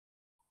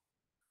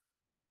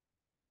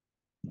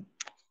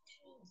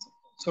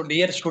So,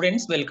 dear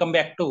students, welcome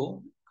back to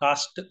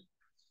Cost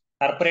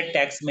Corporate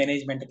Tax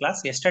Management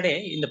class.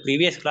 Yesterday, in the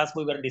previous class,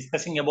 we were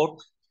discussing about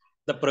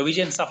the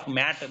provisions of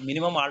MAT,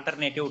 Minimum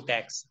Alternative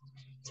Tax.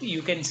 So,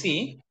 you can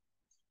see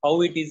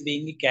how it is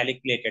being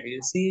calculated.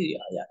 You see,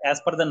 as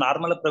per the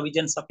normal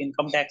provisions of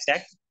Income Tax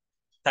Act,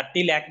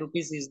 30 lakh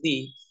rupees is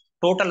the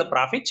total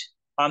profit.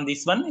 On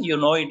this one, you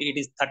know it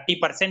is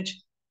 30%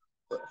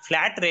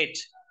 flat rate.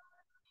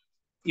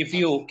 If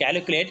you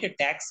calculate,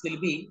 tax will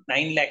be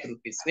 9 lakh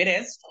rupees.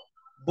 Whereas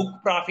book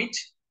profit,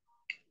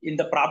 in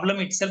the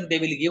problem itself, they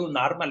will give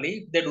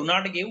normally. If they do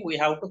not give, we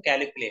have to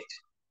calculate.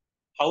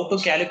 How to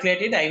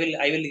calculate it? I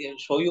will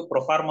show you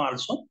pro forma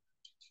also.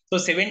 So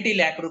 70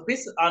 lakh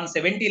rupees on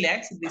 70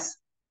 lakhs. This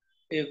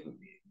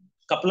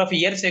couple of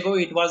years ago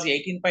it was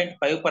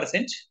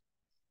 18.5%,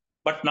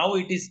 but now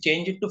it is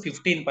changed to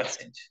 15%.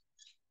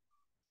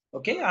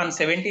 Okay, on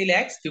 70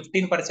 lakhs,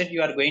 15%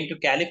 you are going to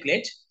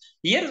calculate.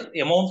 Here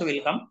amount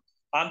will come.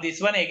 On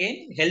this one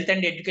again, health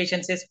and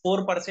education says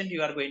 4%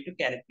 you are going to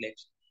calculate.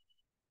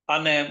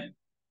 On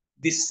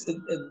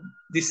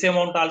this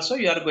amount also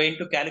you are going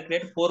to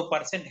calculate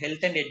 4% health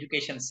and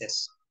education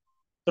cess.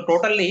 So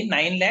totally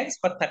 9 lakhs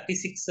for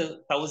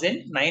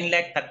 36,000, 9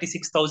 lakh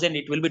 36,000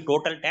 it will be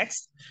total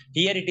tax.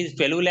 Here it is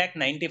 12 lakh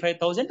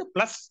 95,000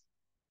 plus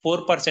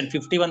 4%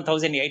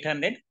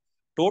 51,800.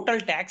 Total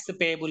tax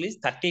payable is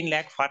 13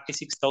 lakh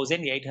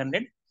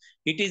 46,800.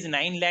 It is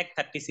 9 lakh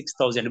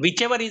 36,000.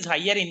 Whichever is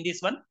higher in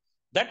this one,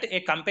 that a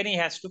company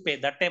has to pay.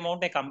 That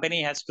amount a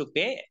company has to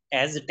pay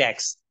as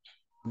tax.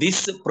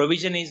 This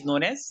provision is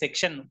known as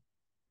Section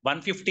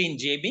 115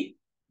 JB,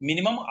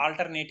 Minimum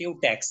Alternative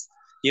Tax.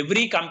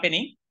 Every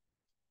company,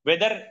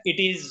 whether it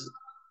is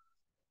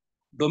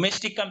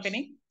domestic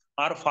company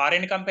or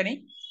foreign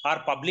company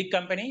or public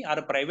company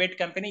or private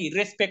company,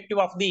 irrespective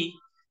of the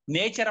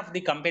nature of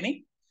the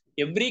company,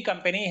 every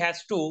company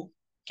has to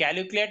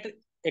calculate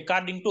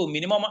according to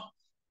minimum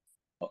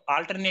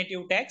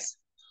alternative tax,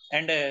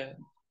 and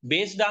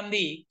based on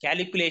the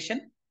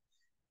calculation,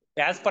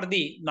 as per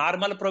the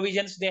normal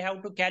provisions, they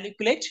have to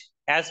calculate.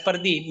 As per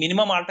the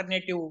minimum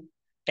alternative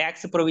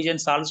tax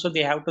provisions also,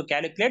 they have to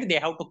calculate. They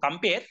have to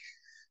compare.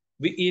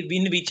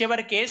 In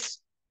whichever case,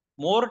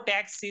 more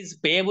tax is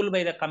payable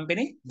by the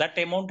company, that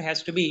amount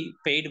has to be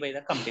paid by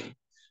the company.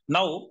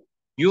 Now,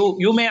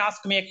 you may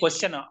ask me a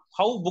question,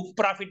 how book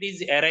profit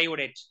is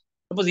arrived at?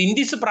 Suppose in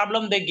this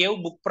problem, they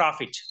gave book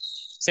profit,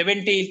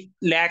 70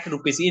 lakh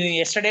rupees. In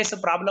yesterday's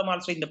problem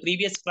also, in the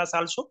previous class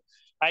also,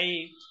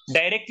 I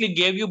directly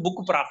gave you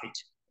book profit.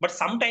 But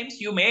sometimes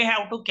you may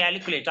have to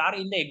calculate, or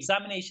in the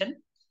examination,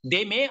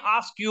 they may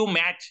ask you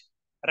MAT,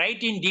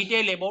 write in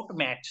detail about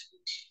MAT.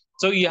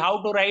 So you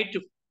have to write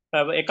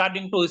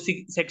according to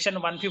Section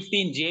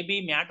 115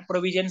 JB, MAT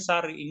provisions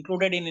are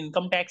included in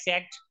Income Tax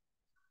Act.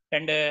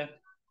 And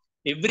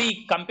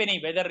every company,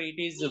 whether it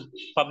is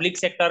public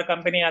sector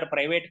company or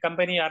private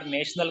company or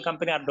national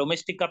company or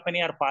domestic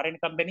company or foreign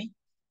company,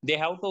 they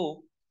have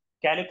to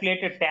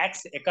calculate a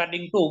tax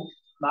according to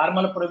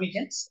normal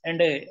provisions,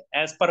 and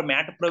as per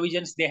MAT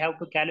provisions they have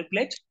to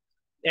calculate.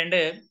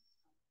 And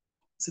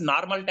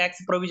normal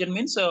tax provision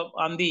means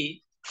on the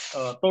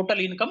total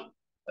income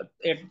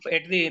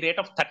at the rate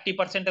of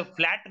 30% of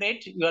flat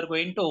rate, you are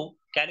going to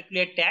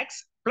calculate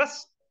tax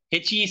plus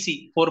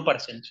HEC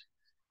 4%.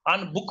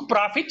 On book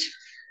profit,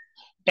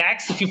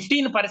 tax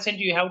 15%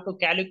 you have to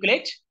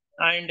calculate,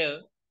 and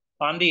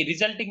on the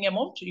resulting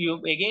amount, you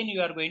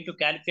are going to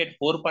calculate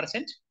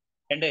 4%,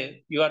 and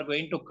you are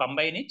going to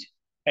combine it,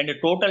 and the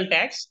total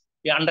tax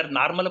under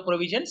normal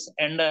provisions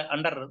and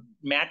under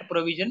MAT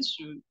provisions,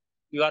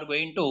 you are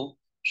going to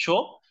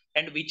show,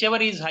 and whichever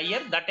is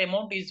higher, that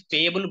amount is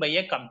payable by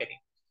a company.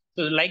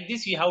 So like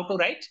this you have to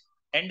write,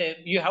 and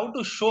you have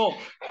to show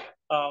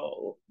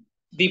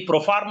the pro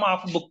forma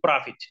of book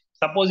profit.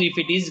 Suppose if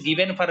it is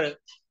given for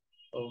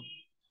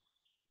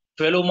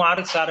 12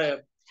 marks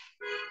or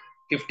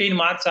 15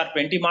 marks or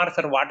 20 marks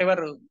or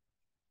whatever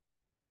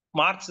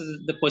marks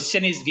the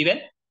question is given,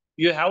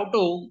 you have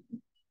to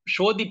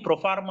show the pro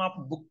forma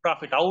of book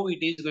profit, how it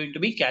is going to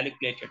be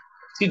calculated.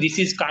 See, this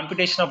is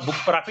computation of book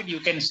profit. You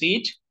can see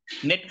it.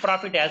 Net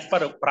profit as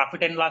per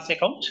profit and loss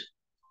account.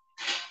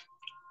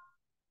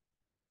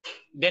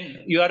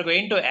 Then you are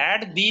going to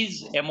add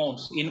these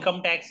amounts: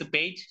 income tax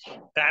paid,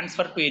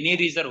 transfer to any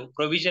reserve,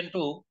 provision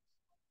to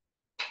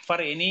for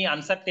any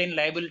uncertain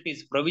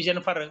liabilities,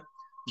 provision for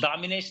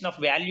domination of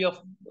value of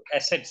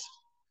assets,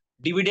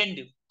 dividend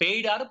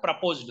paid or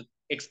proposed,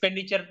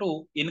 expenditure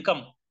to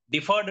income,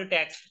 deferred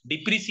tax,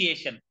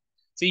 depreciation.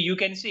 See, you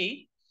can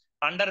see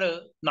under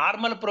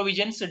normal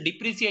provisions,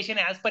 depreciation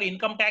as per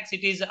income tax,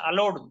 it is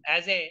allowed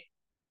as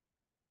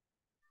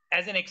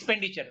an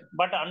expenditure,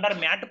 but under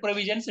MAT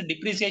provisions,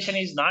 depreciation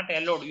is not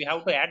allowed. You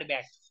have to add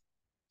back.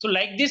 So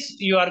like this,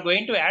 you are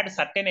going to add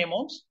certain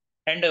amounts,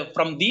 and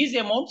from these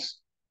amounts,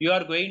 you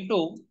are going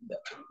to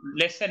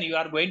you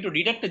are going to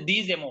deduct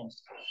these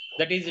amounts.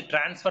 That is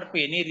transfer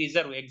to any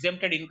reserve,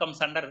 exempted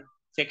incomes under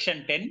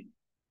Section 10,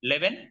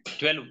 11,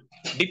 12.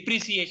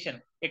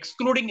 Depreciation,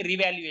 excluding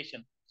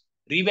revaluation.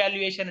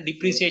 Revaluation,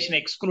 depreciation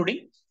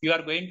excluding, you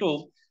are going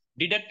to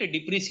deduct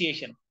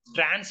depreciation,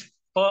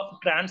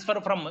 transfer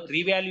from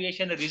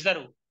revaluation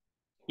reserve,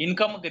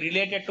 income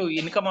related to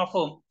income of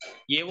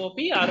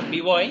AOP or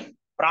BOI,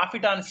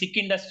 profit on sick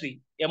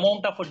industry,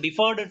 amount of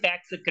deferred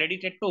tax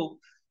credited to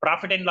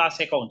profit and loss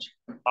account.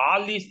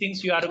 All these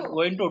things you are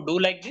going to do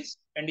like this,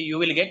 and you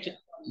will get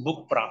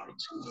book profit.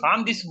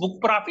 On this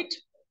book profit,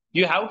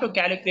 you have to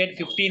calculate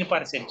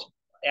 15%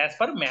 as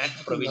per MAT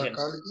provisions.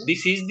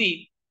 This is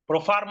the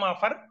pro forma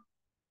for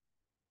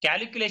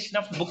calculation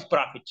of book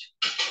profit.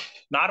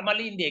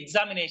 Normally in the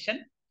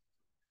examination,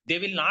 they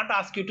will not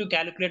ask you to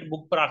calculate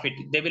book profit.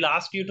 They will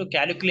ask you to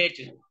calculate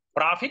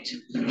profit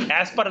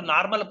as per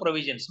normal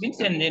provisions. Means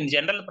in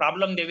general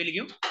problem they will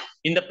give.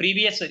 In the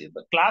previous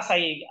class,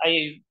 I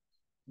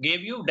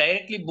gave you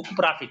directly book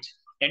profit,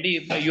 and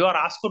you are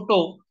asked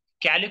to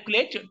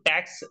calculate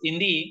tax in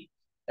the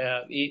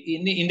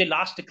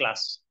last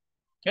class.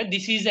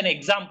 This is an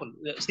example.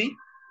 See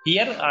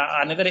here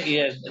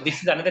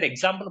this is another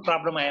example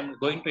problem I am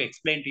going to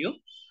explain to you.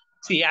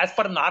 See, as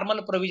per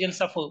normal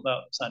provisions of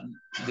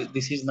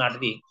this is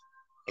not the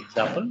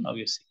example. Now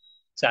you see.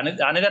 So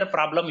another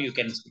problem you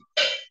can see.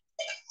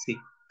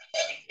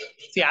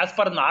 See, as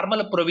per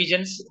normal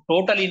provisions,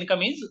 total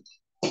income is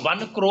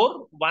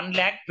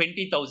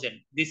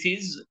 1,01,20,000. This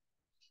is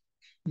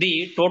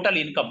the total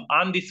income.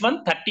 On this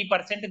one,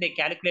 30% they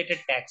calculated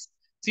tax.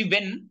 See,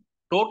 when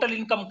total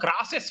income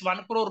crosses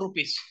 1 crore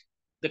rupees,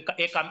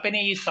 a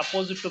company is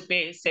supposed to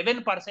pay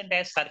 7%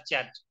 as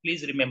surcharge.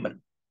 Please remember.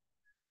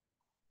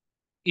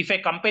 If a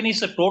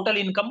company's total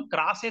income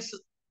crosses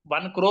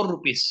 1 crore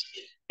rupees,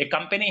 a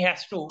company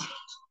has to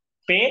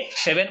pay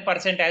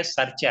 7% as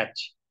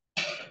surcharge.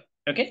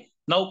 Okay.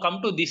 Now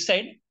come to this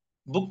side.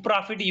 Book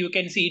profit, you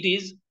can see it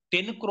is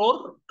 10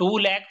 crore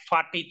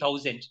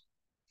 2,40,000.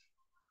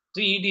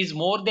 So it is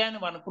more than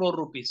 1 crore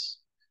rupees.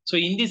 So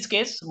in this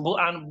case,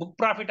 on book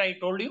profit, I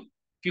told you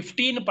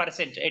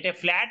 15%. At a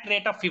flat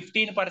rate of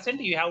 15%,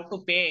 you have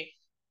to pay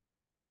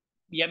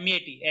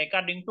MAT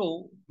according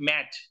to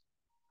MAT.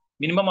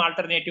 Minimum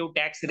alternative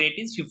tax rate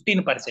is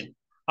 15%.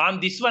 On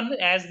this one,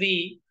 as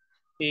the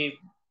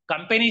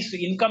company's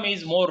income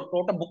is more,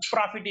 total book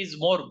profit is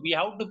more, we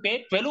have to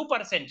pay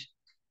 12%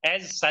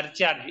 as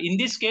surcharge. In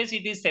this case,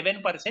 it is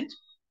 7%,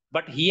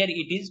 but here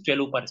it is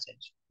 12%.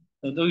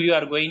 So you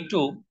are going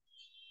to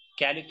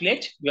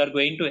calculate, you are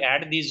going to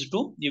add these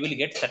two, you will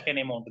get certain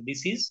amount.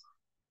 This is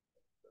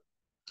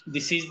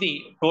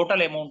the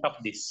total amount of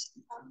this.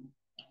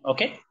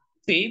 Okay.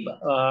 See,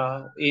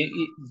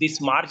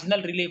 this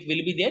marginal relief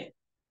will be there.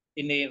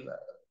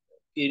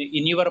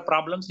 In your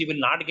problems, you will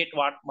not get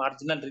what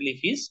marginal relief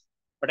is,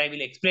 but I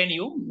will explain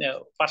you.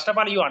 First of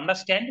all, you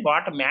understand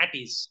what MAT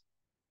is.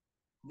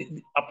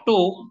 Up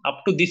to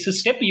this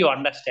step, you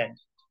understand.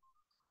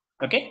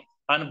 Okay.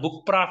 On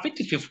book profit,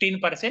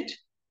 15%,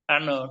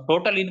 and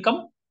total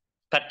income,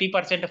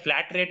 30%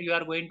 flat rate you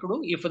are going to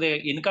do. If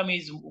the income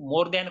is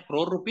more than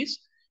crore rupees,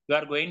 you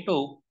are going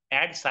to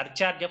add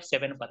surcharge of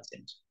 7%.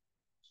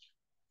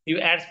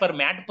 As per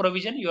MAT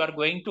provision, you are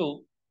going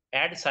to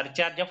add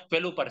surcharge of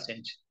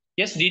 12%.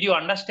 Yes, did you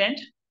understand?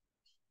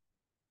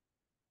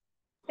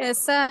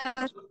 Yes, sir.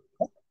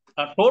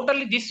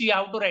 Totally this you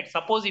have to write.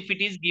 Suppose if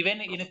it is given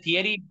in a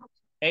theory,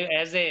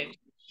 as a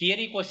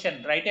theory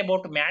question, write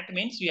about MAT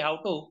means you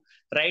have to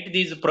write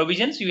these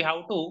provisions. You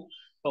have to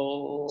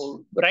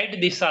write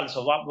this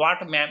also.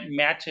 What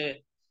match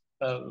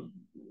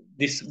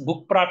this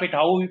book profit,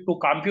 how to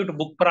compute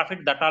book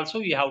profit, that also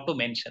you have to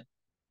mention.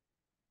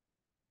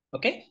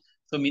 Okay.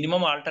 So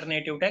minimum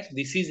alternative tax,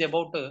 this is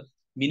about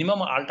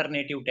minimum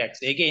alternative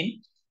tax.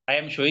 Again, I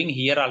am showing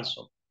here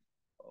also.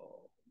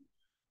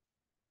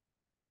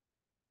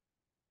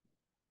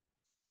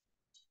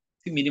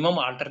 The minimum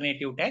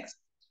alternative tax,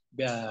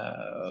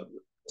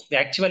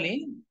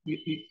 actually,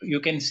 you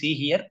can see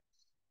here,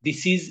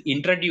 this is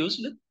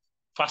introduced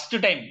first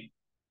time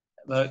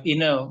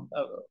in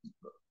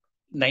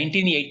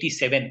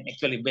 1987,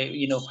 actually,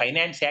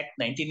 Finance Act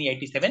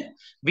 1987,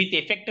 with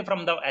effect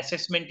from the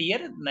assessment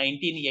year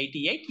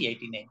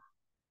 1988-89.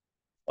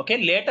 Okay,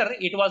 later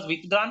it was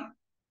withdrawn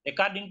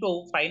according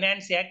to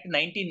Finance Act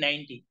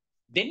 1990.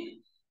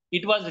 Then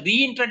it was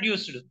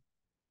reintroduced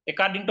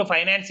according to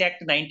Finance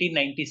Act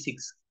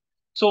 1996.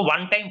 So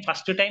one time,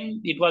 first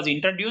time it was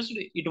introduced,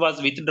 it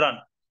was withdrawn.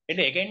 And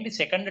again, the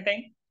second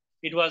time,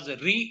 it was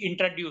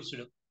reintroduced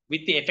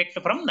with the effect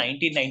from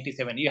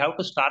 1997. You have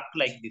to start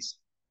like this.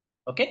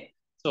 Okay.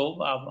 So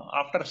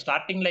after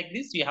starting like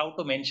this, you have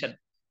to mention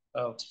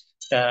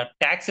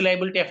tax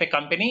liability of a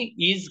company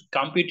is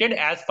computed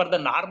as per the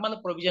normal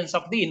provisions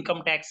of the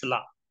income tax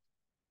law.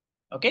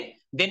 Okay.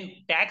 Then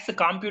tax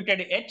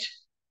computed at,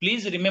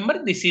 please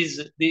remember, this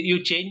is,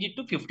 you change it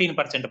to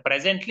 15%.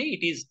 Presently,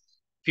 it is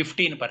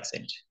 15%.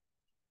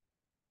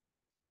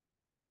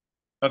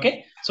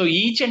 Okay. So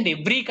each and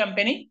every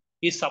company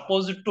is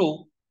supposed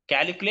to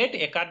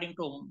calculate according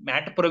to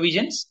MAT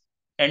provisions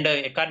and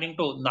according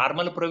to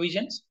normal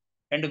provisions.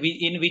 And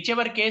in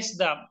whichever case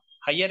the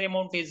higher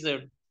amount is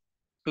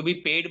to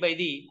be paid by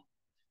the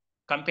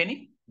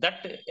company,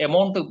 that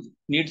amount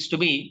needs to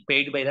be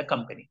paid by the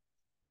company.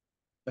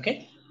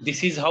 Okay,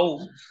 this is how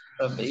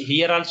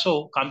here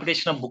also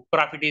computation of book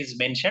profit is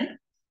mentioned,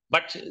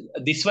 but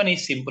this one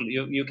is simple.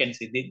 You can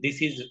see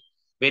this is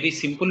very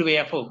simple way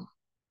of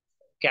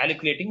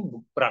calculating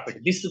book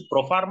profit. This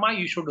pro forma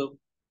you should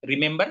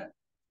remember.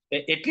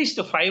 At least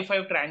five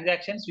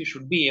transactions you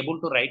should be able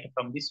to write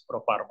from this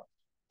pro forma.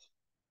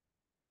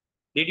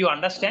 Did you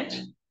understand?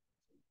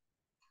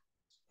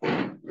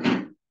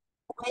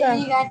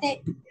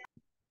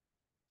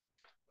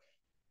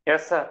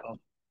 Yes, sir.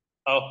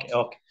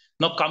 Okay.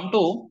 Now come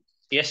to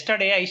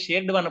yesterday I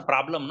shared one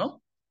problem.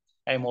 No,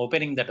 I am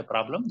opening that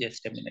problem.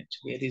 Just a minute.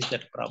 Where is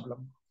that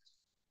problem?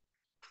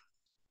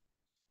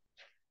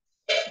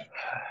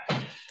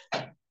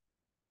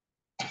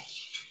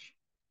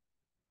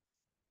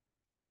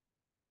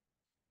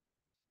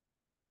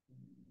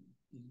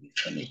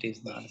 This one it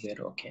is not there.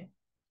 Okay.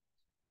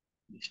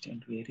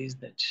 Distant. Where is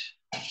that?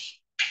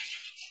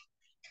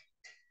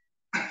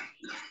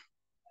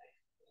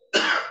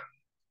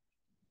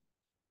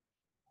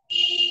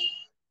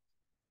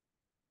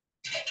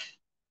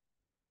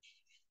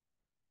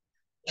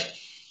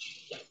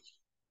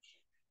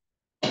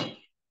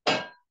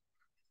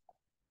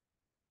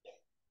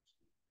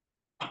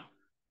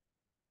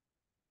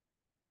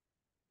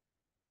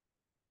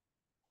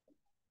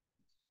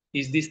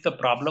 Is this the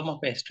problem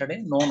of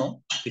yesterday?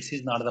 No. This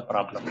is not the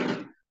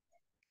problem.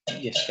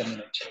 Just a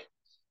minute.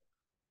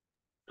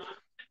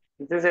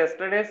 This is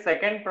yesterday's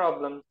second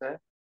problem, sir.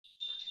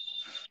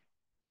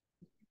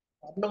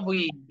 Problem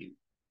we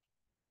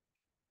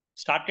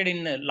started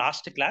in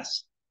last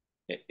class.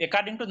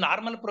 According to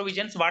normal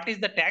provisions, what is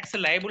the tax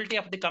liability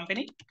of the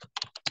company?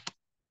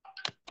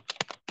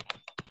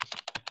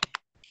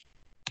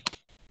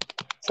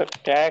 So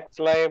tax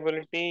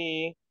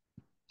liability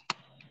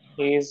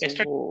is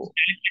Yesterday, no?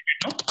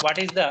 What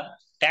is the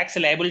tax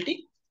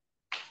liability?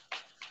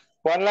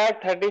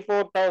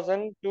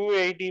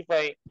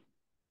 1,34,285.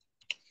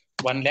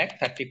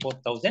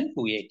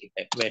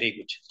 1,34,285. Very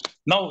good.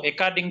 Now,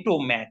 according to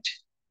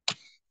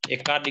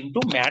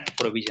MAT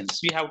provisions,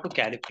 we have to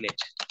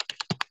calculate.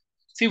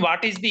 See,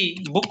 what is the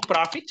book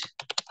profit?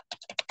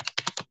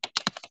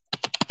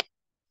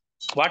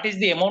 What is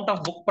the amount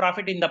of book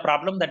profit in the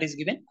problem that is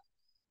given?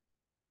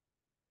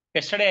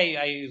 Yesterday,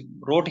 I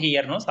wrote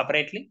here, no,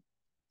 separately.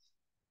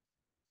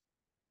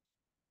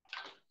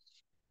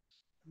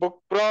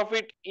 Book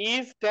profit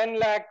is 10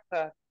 lakh,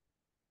 sir.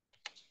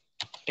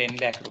 10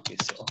 lakh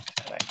rupees. Okay,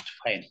 right,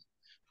 fine.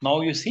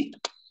 Now you see,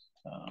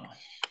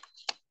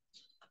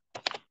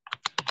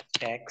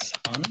 tax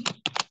on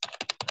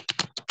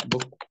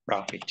book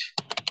profit.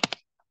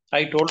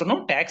 I told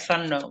no, tax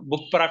on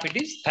book profit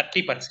is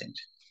 30%.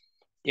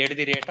 At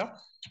the rate of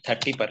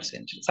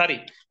 30%.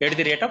 Sorry, at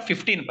the rate of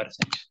 15%.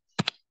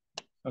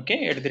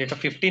 Okay, at the rate of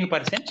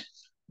 15%.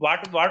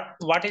 What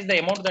is the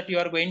amount that you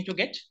are going to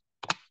get?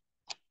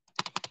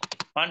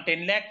 On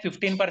 10 lakh,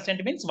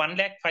 15% means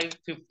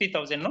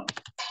 1,50,000, no?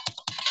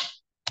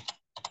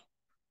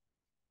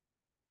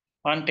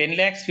 On 10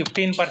 lakhs,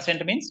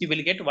 15% means you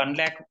will get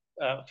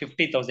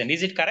 1,50,000.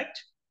 Is it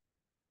correct?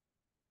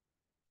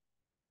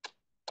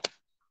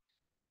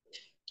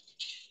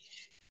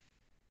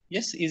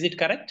 Yes, is it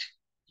correct?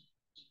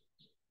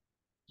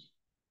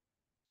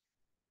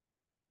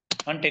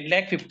 On 10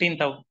 lakh,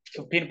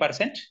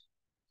 15%,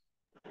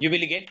 you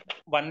will get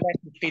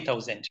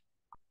 1,50,000.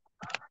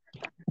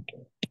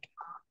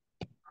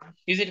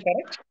 Is it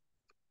correct?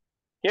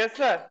 Yes,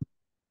 sir.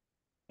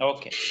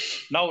 Okay.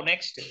 Now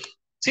next,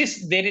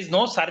 since there is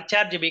no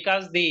surcharge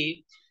because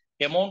the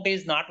amount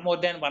is not more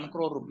than 1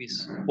 crore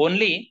rupees,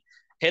 only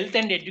health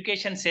and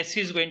education cess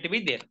is going to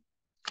be there.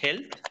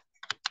 Health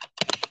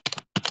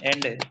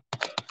and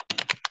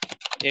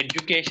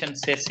education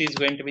cess is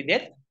going to be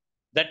there.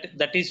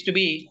 That is to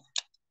be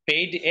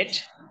paid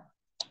at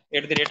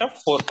the rate of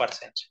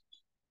 4%.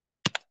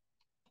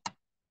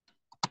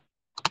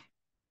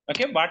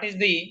 Okay, what is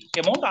the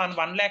amount on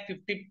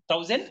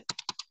 1,50,000?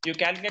 You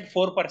calculate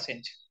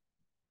 4%.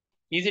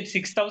 Is it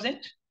 6,000?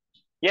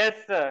 Yes,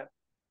 sir.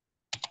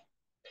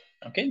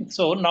 Okay,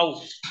 so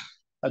now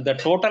the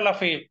total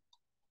of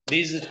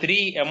these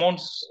three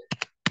amounts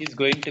is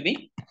going to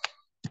be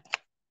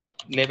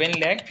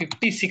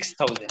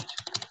 11,56,000.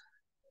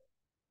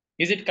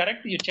 Is it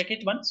correct? You check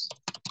it once.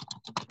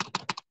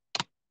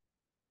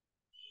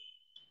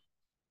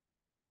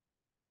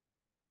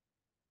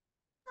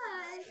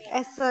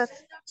 Yes, sir.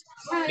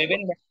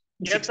 11,56,000.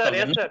 Yes,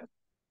 sir.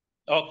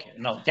 Okay,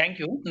 now thank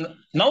you.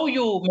 Now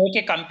you make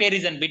a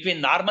comparison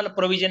between normal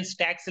provisions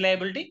tax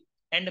liability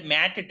and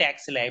MAT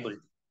tax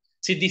liability.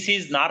 See, this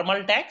is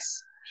normal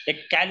tax. The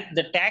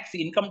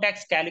income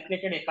tax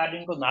calculated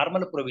according to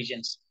normal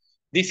provisions.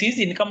 This is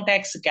income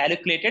tax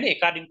calculated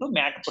according to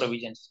MAT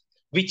provisions.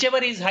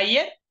 Whichever is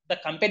higher, the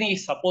company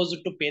is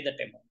supposed to pay that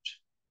amount.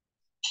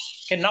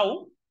 Okay,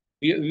 now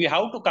we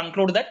have to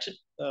conclude that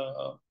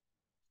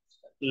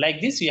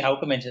like this. We have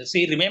to mention.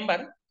 See,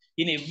 remember,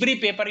 in every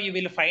paper you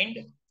will find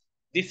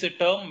this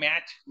term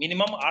MAT,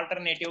 minimum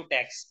alternative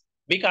tax,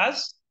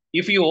 because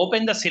if you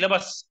open the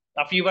syllabus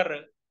of your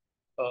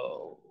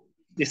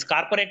this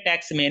corporate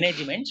tax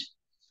management,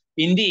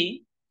 In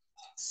the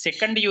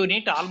second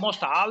unit,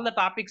 almost all the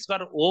topics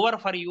were over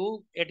for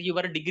you at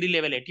your degree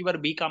level, at your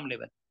BCOM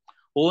level.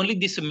 Only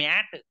this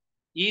MAT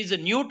is a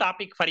new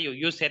topic for you.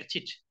 You search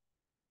it.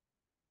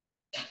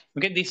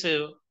 Okay, this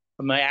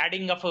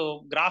adding of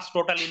gross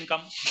total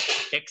income,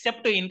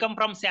 except income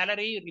from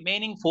salary,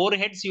 remaining 4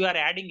 heads you are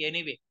adding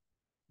anyway.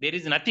 There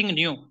is nothing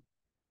new.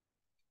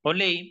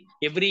 Only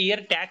every year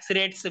tax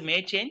rates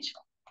may change,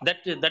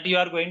 that you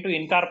are going to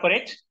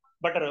incorporate,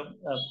 but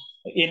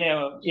in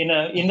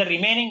the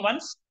remaining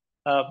ones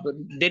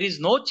there is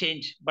no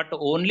change, but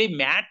only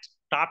MAT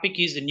topic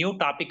is a new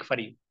topic for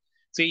you.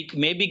 So it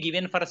may be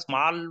given for a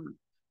small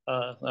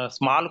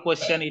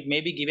question, it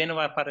may be given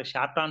for a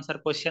short answer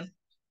question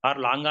or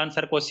long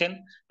answer question,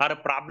 or a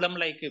problem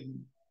like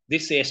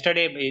this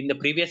yesterday in the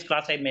previous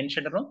class I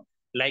mentioned,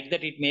 like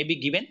that it may be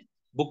given.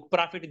 Book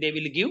profit they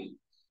will give,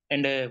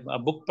 and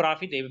book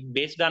profit,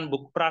 based on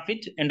book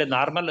profit and the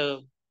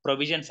normal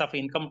provisions of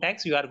income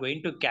tax, you are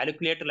going to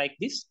calculate like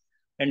this,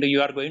 and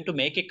you are going to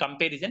make a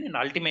comparison, and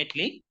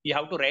ultimately you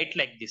have to write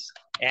like this: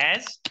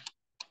 as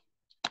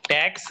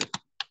tax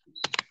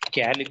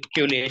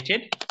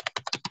calculated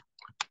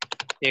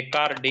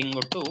according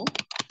to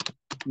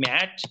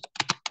MAT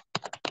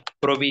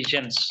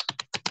provisions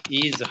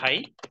is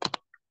high,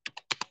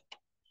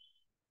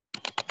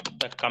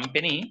 the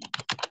company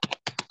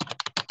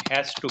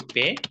has to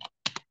pay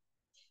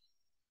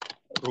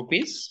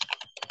rupees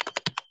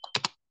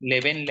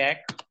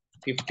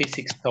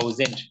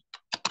 11,56,000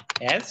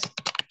 as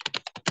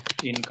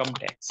income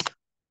tax.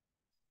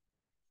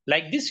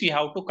 Like this, you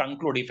have to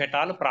conclude. If at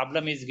all a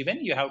problem is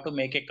given, you have to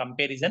make a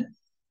comparison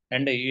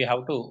and you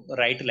have to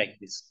write like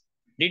this.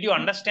 Did you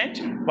understand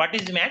what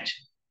is MAT?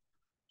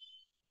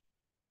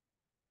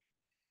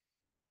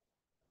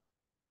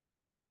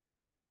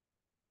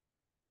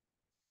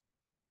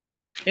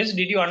 Yes,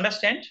 did you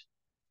understand?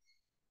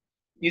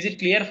 Is it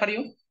clear for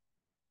you?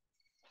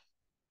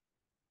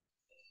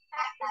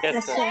 Yes,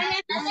 Yes, sir. sir.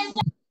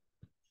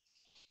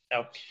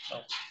 Okay,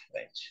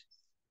 right.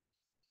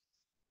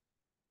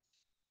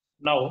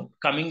 Now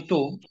coming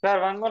to,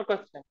 Sir, one more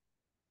question.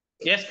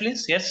 yes,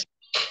 please, yes.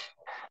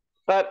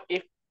 Sir,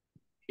 if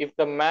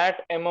the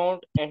MAT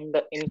amount and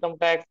the income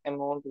tax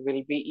amount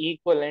will be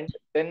equivalent,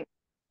 then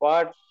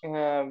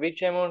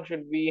which amount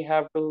should we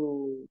have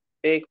to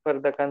take for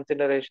the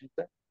consideration,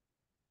 sir?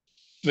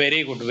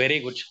 Very good, very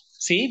good.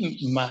 See,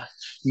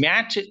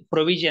 MAT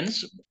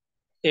provisions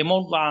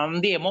amount on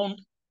the amount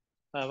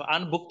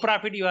on book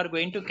profit, you are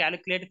going to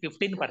calculate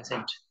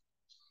 15%.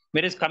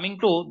 Whereas coming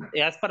to,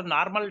 as per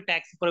normal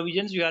tax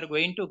provisions, you are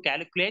going to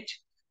calculate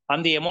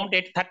on the amount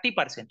at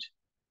 30%.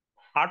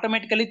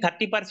 Automatically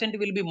 30%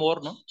 will be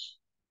more, no?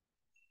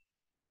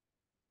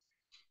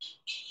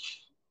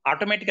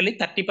 Automatically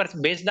 30%,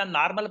 based on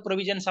normal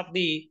provisions of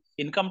the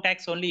income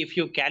tax only, if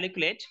you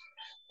calculate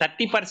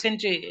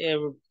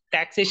 30%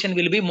 taxation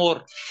will be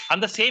more on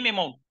the same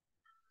amount.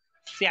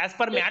 See, as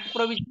per MAT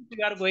provisions,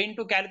 you are going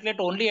to calculate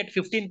only at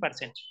 15%.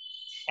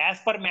 As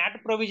per MAT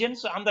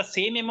provisions, on the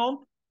same amount,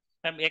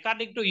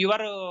 according to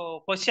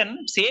your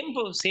question, same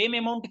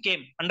amount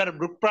came under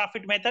book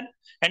profit method,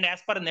 and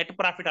as per net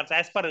profit also,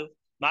 as per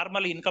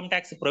normal income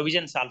tax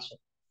provisions also.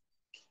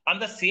 On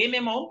the same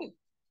amount,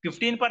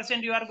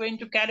 15% you are going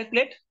to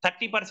calculate,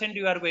 30%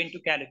 you are going to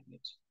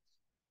calculate.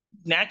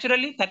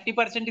 Naturally,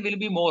 30% will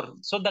be more.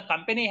 So the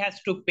company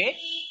has to pay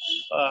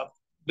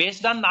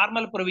based on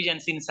normal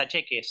provisions in such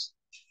a case.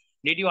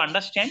 Did you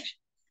understand?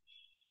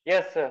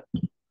 Yes, sir.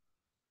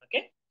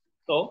 Okay.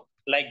 So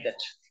like that.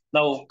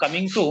 Now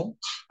coming to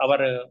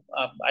our,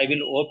 I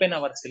will open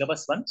our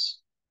syllabus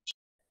once.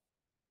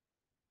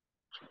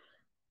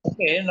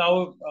 Okay.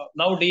 Now,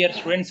 dear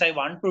students, I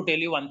want to tell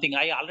you one thing.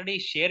 I already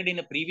shared in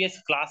the previous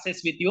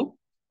classes with you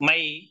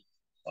my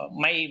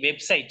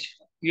website.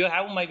 You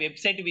have my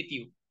website with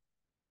you.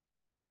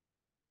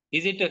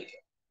 Is it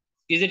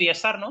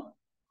yes or no?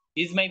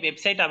 Is my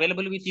website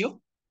available with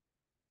you?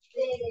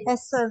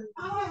 Yes, sir.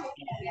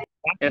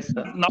 Yes,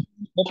 sir. Now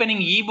opening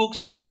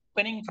ebooks,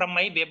 opening from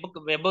my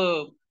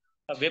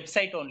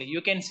website only.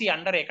 You can see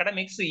under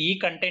academics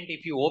e-content.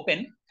 If you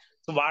open,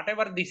 so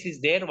whatever this is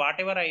there,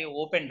 whatever I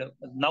opened,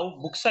 now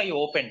books I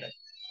opened.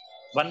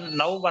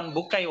 One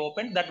book I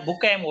opened. That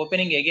book I am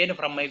opening again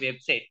from my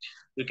website.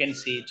 You can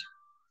see it.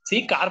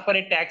 See,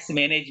 corporate tax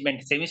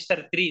management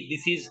semester 3.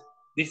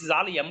 This is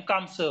all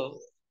MCOM's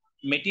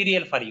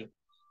material for you.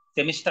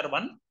 Semester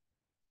 1.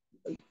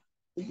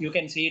 You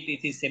can see it.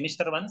 It is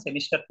semester 1,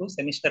 semester 2,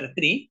 semester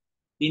 3.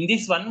 In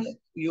this one,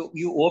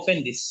 you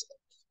open this.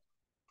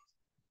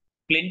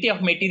 Plenty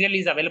of material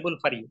is available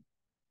for you.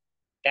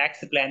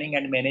 Tax planning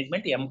and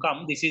management,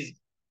 MCOM. This is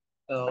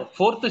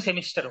 4th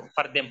semester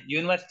for them.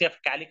 University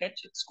of Calicut,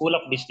 School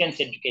of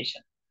Distance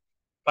Education.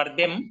 For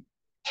them,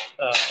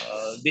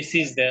 this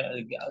is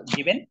the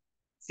given.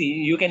 See,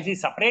 you can see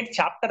separate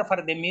chapter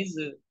for them is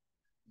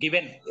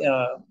given.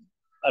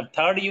 A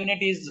third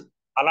unit is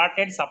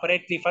allotted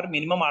separately for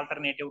minimum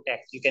alternative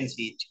tax. You can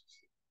see it.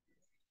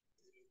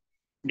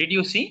 Did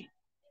you see?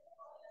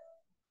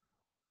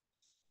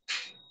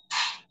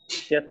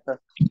 Yes, sir.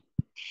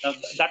 Now,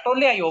 that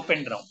only I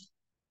opened now.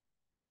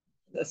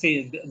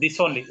 See, this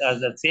only,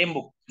 the same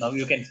book. Now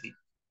you can see.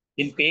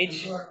 In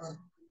page,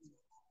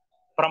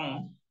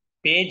 from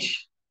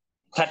page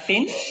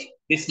 13,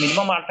 this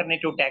minimum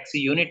alternative tax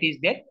unit is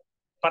there.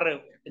 For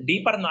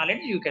deeper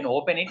knowledge, you can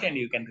open it and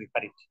you can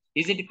refer it.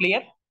 Is it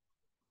clear?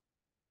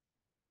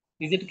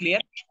 Is it clear?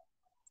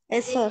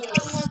 Yes, sir.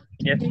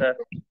 Yes, sir.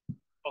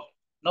 Okay.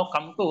 Now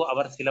come to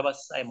our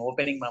syllabus. I am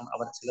opening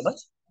our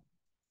syllabus.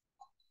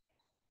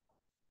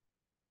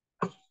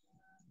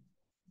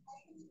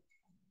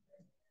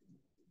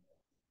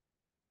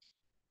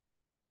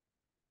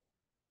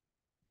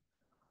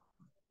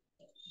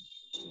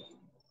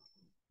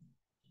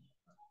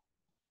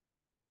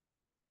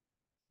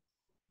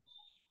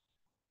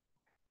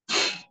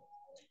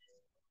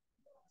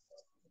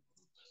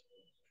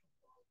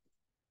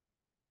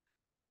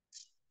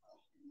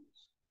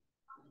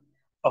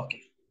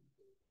 Okay.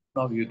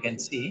 Now you can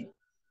see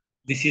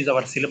this is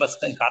our syllabus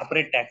in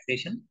corporate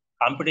taxation,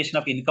 computation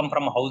of income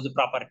from house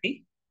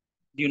property.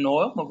 You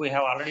know, we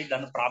have already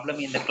done a problem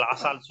in the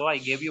class also. I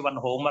gave you one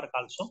homework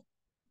also.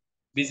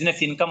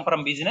 Business income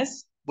from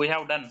business, we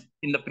have done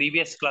in the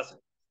previous class.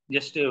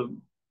 Just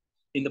in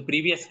the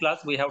previous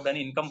class, we have done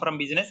income from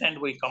business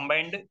and we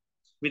combined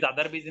with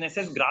other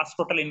businesses. Gross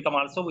total income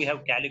also we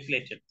have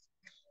calculated.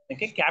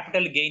 Okay,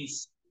 capital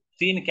gains.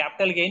 See, in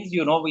capital gains,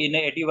 you know,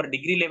 at your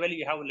degree level,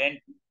 you have learned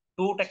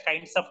two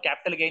kinds of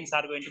capital gains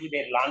are going to be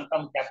there: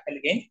 long-term capital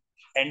gain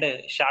and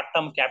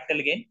short-term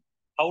capital gain.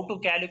 How to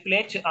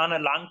calculate on a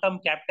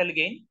long-term capital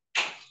gain?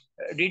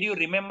 Did you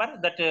remember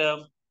that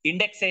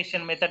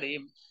indexation method?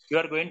 You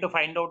are going to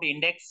find out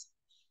index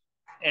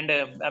and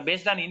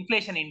based on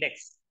inflation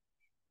index.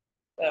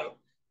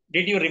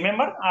 Did you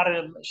remember,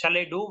 or shall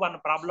I do one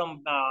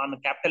problem on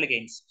capital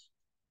gains?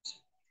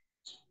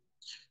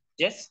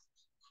 Yes.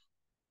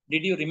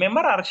 Did you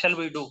remember, or shall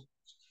we do?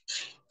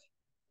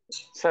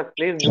 Sir,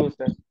 please do,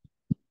 sir.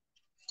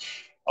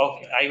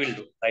 Okay, I will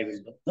do. I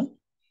will do.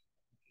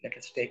 Let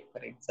us take,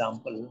 for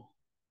example.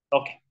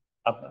 Okay.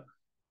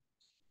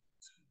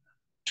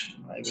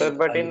 Sir,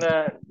 but in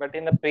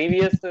the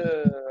previous,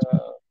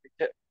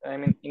 I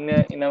mean,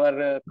 in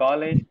our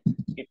college,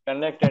 it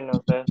conducted,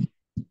 no, sir.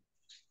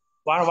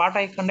 What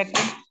I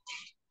conducted?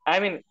 I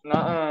mean, no,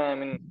 I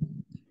mean,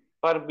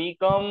 for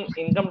BCOM,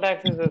 income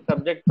tax is a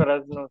subject for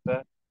us, no,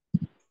 sir.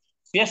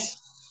 Yes.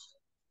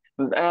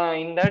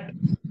 In that,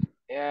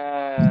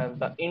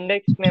 the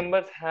index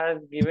numbers has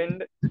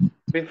given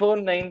before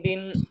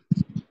 19.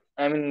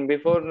 I mean,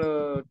 before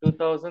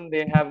 2000,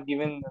 they have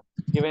given,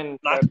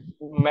 Not, sir.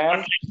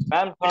 Ma'am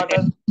taught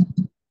us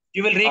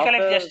you will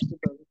recollect after just.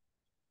 2000.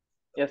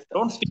 Yes, sir.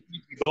 Don't speak.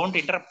 Don't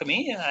interrupt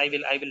me. I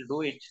will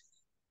do it.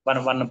 One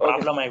Okay.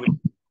 problem I will.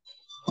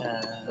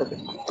 Okay.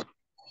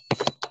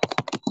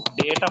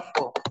 Date of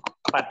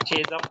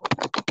purchase of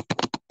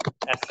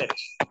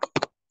assets.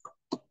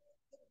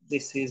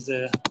 This is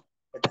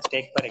let us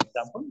take for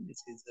example.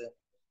 This is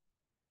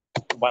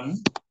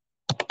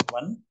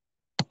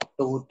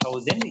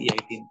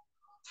 1/1/2018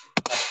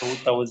 or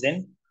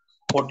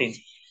 2014.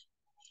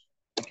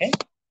 Okay.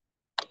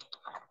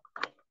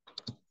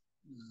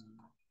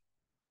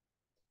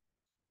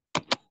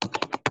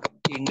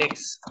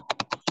 Index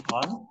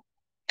on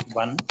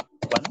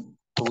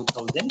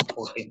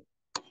 1/1/2014.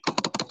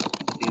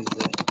 Is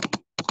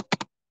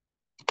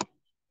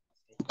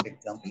for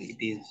example, it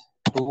is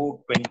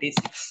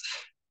 226.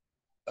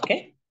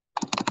 Okay.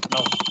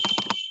 Now,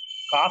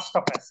 cost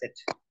of asset.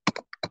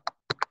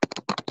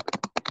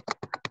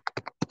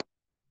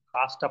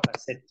 Cost of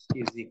asset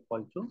is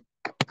equal to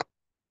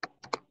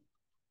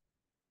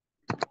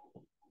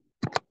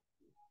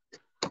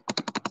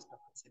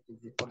is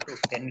equal to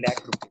 10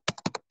 lakh rupees.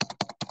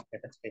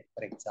 Let us take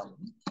for example.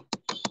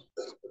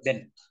 Then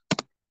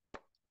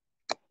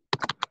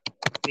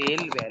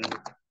sale value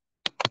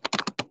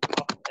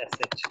of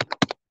asset.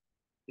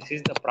 This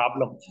is the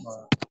problem.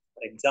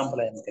 For example,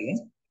 I am telling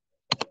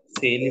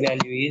sale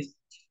value is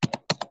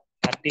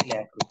 30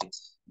 lakh rupees.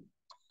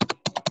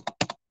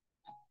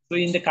 So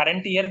in the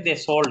current year they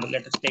sold.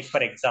 Let us take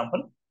for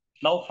example.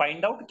 Now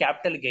find out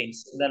capital gains,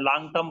 the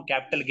long-term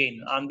capital gain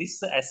on this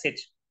asset.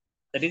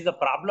 That is the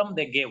problem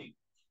they gave.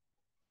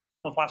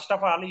 So first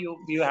of all,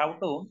 you have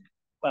to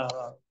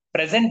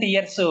present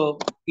year's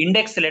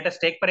index. Let us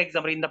take for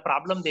example, in the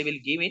problem they will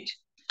give it.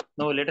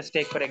 Now let us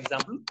take for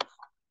example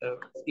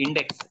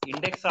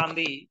index on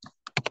the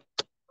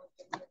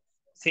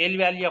sale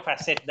value of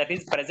asset, that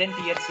is present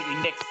year's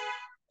index.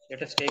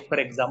 Let us take for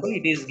example,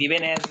 it is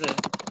given as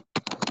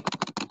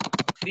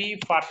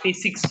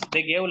 346.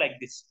 They gave like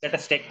this. Let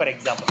us take for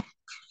example.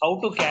 How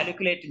to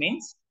calculate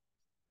means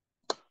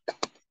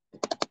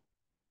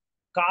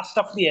cost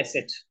of the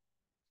asset.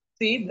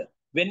 See,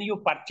 when you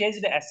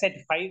purchased the asset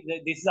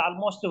this is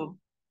almost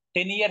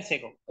 10 years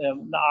ago,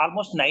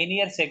 almost 9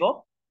 years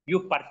ago,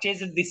 you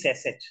purchased this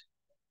asset.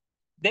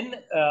 Then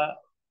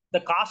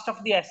the cost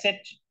of the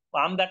asset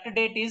on that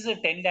date is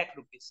 10 lakh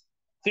rupees.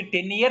 So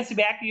 10 years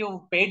back,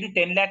 you paid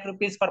 10 lakh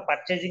rupees for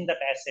purchasing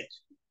that asset.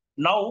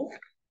 Now,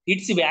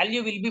 its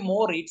value will be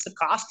more, its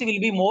cost will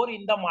be more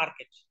in the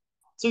market.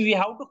 So we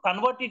have to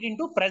convert it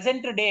into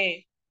present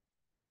day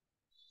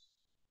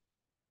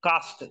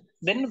cost.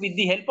 Then with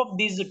the help of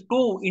these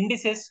two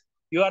indices,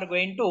 you are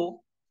going to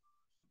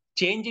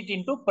change it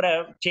into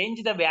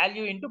change the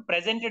value into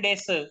present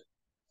day's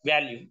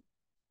value.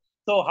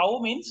 So how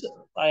means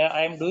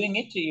I am doing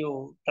it,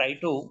 you try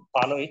to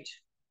follow it.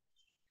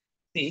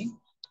 See,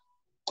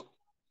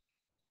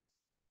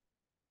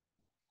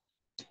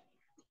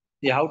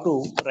 you have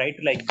to write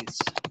like this.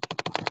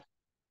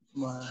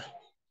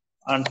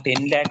 On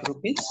 10 lakh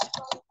rupees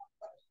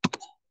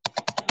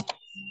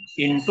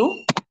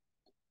into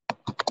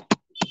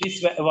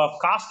this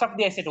cost of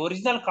the asset,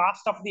 original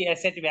cost of the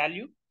asset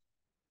value,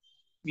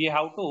 we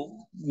have to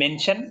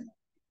mention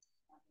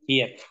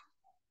here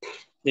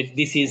that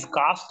this is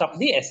cost of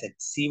the asset.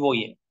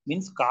 COA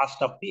means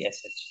cost of the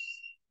asset.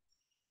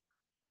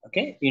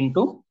 Okay,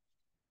 into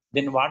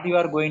then what you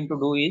are going to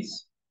do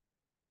is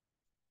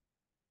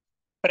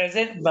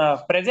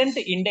present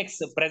index,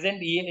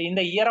 present in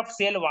the year of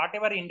sale,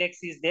 whatever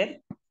index is there,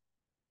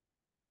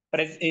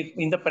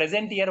 in the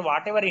present year,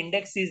 whatever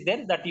index is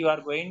there, that you are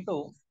going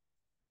to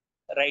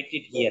write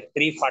it here,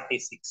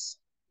 346.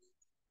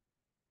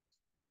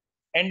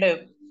 And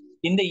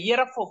in the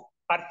year of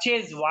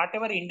purchase,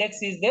 whatever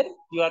index is there,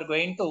 you are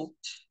going to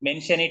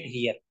mention it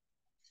here.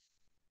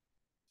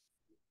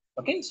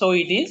 Okay, so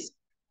it is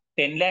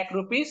 10 lakh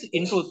rupees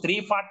into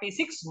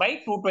 346 by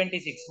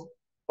 226.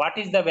 What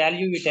is the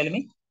value, you tell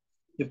me?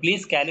 You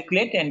please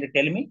calculate and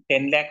tell me.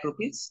 10 lakh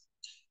rupees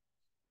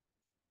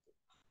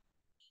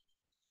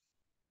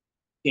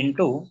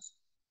into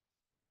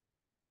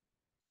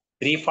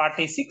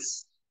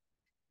 346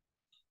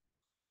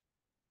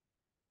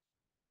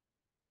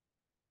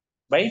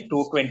 by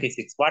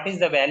 226. What is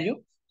the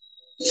value?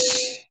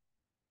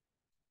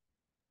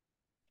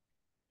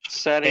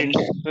 Sir, it's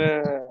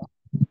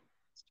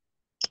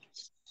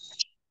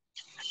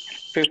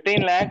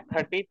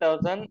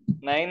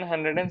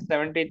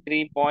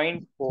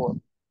 15,30,973.4.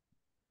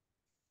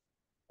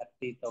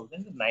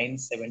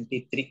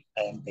 30,973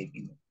 I am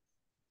taking.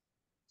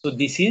 So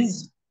this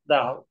is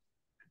the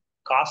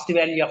cost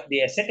value of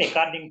the asset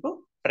according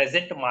to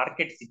present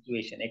market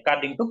situation,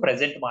 according to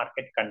present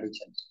market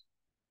conditions.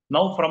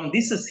 Now from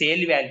this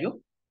sale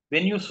value,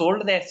 when you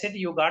sold the asset,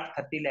 you got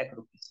 30 lakh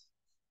rupees.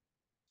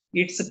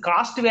 Its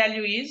cost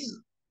value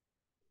is,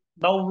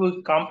 now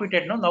we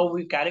computed, now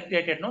we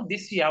calculated,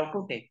 this you have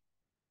to take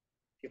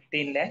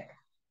 15 lakh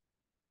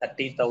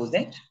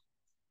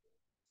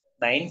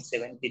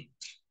 30,970.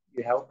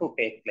 You have to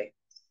take like,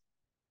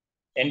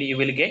 and you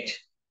will get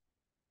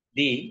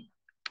the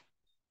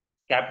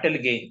capital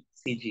gain,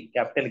 CG,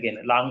 capital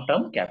gain,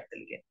 long-term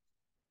capital gain.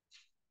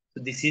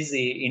 So this is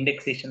a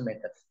indexation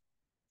method.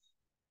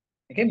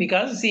 Okay,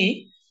 because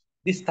see,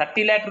 this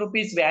 30 lakh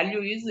rupees value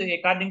is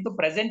according to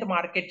present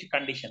market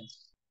conditions,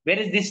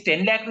 whereas this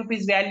 10 lakh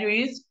rupees value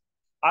is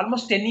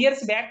almost 10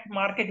 years back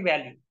market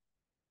value.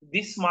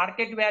 This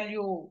market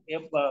value,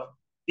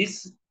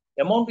 this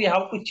amount, we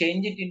have to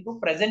change it into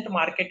present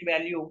market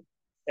value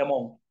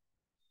amount.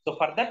 So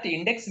for that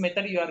index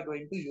method you are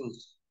going to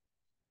use.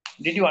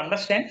 Did you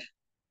understand?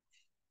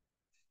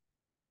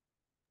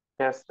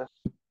 Yes, sir.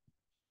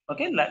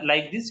 Okay,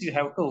 like this you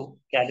have to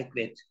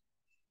calculate.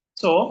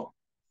 So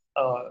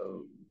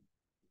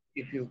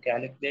if you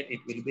calculate, it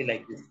will be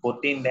like this: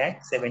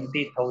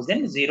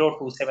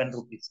 14,70,027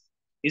 rupees.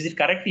 Is it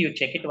correct? You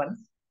check it once.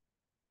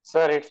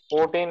 Sir, it's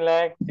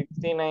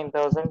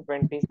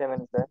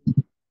 14,69,027, sir.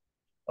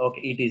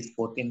 Okay, it is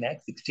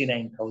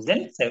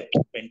 14,69,027.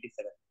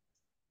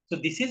 So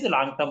this is a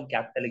long-term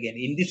capital gain.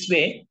 In this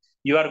way,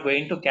 you are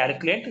going to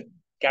calculate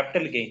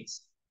capital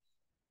gains.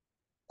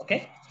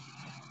 Okay.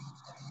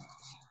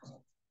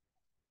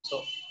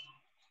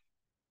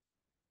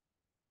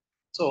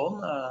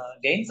 So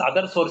gains,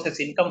 other sources,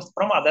 incomes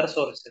from other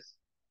sources.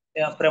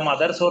 From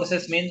other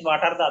sources means,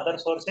 what are the other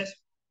sources?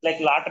 Like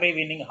lottery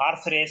winning,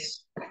 horse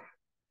race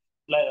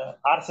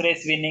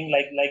winning,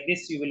 like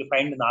this you will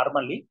find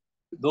normally.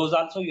 Those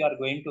also you are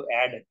going to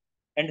add.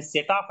 And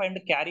set off and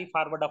carry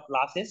forward of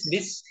losses.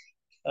 This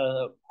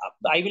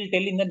I will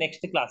tell in the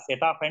next class.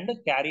 Set off and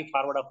carry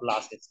forward of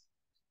losses.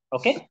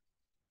 Okay.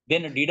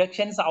 Then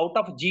deductions out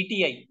of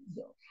GTI.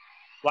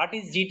 What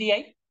is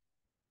GTI?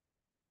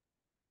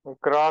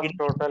 Gross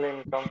total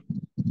income.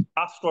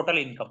 Gross total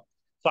income.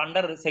 So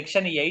under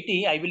section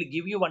 80, I will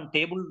give you one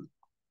table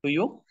to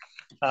you.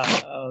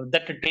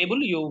 That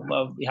table you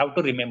have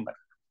to remember.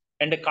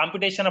 And the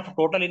computation of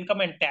total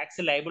income and tax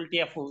liability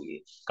of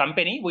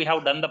company, we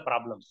have done the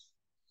problems.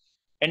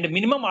 And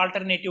minimum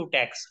alternative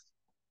tax.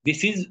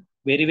 This is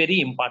very, very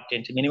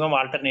important. Minimum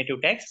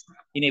alternative tax.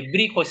 In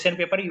every question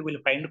paper, you will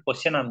find a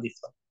question on this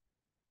one.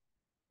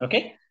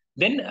 Okay.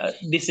 Then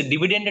this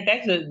dividend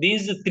tax,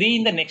 these three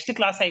in the next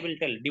class I will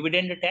tell.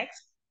 Dividend tax,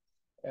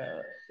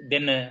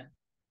 then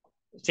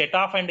set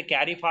off and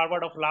carry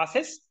forward of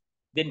losses,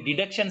 then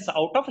deductions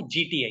out of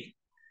GTI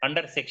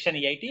under section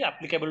 80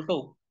 applicable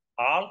to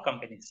all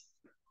companies.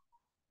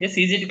 Yes,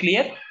 is it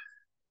clear?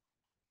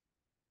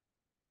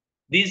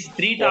 These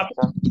three topics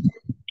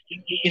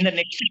in the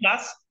next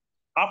class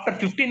After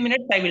 15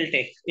 minutes, I will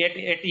take. At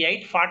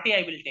 8:40,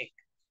 I will take.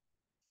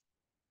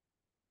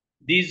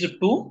 These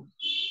two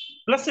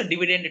plus a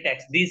dividend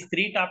tax. These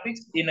three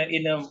topics in a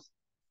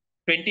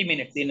 20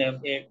 minutes.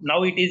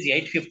 Now it is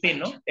 8:15.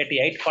 No, at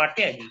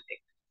 8:40, I will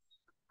take.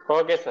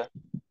 Okay, sir.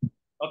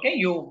 Okay,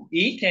 you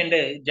eat and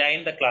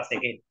join the class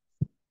again.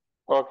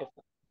 Okay,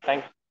 sir.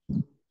 Thank you.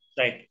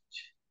 Right.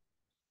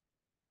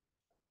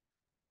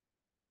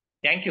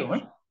 Thank you.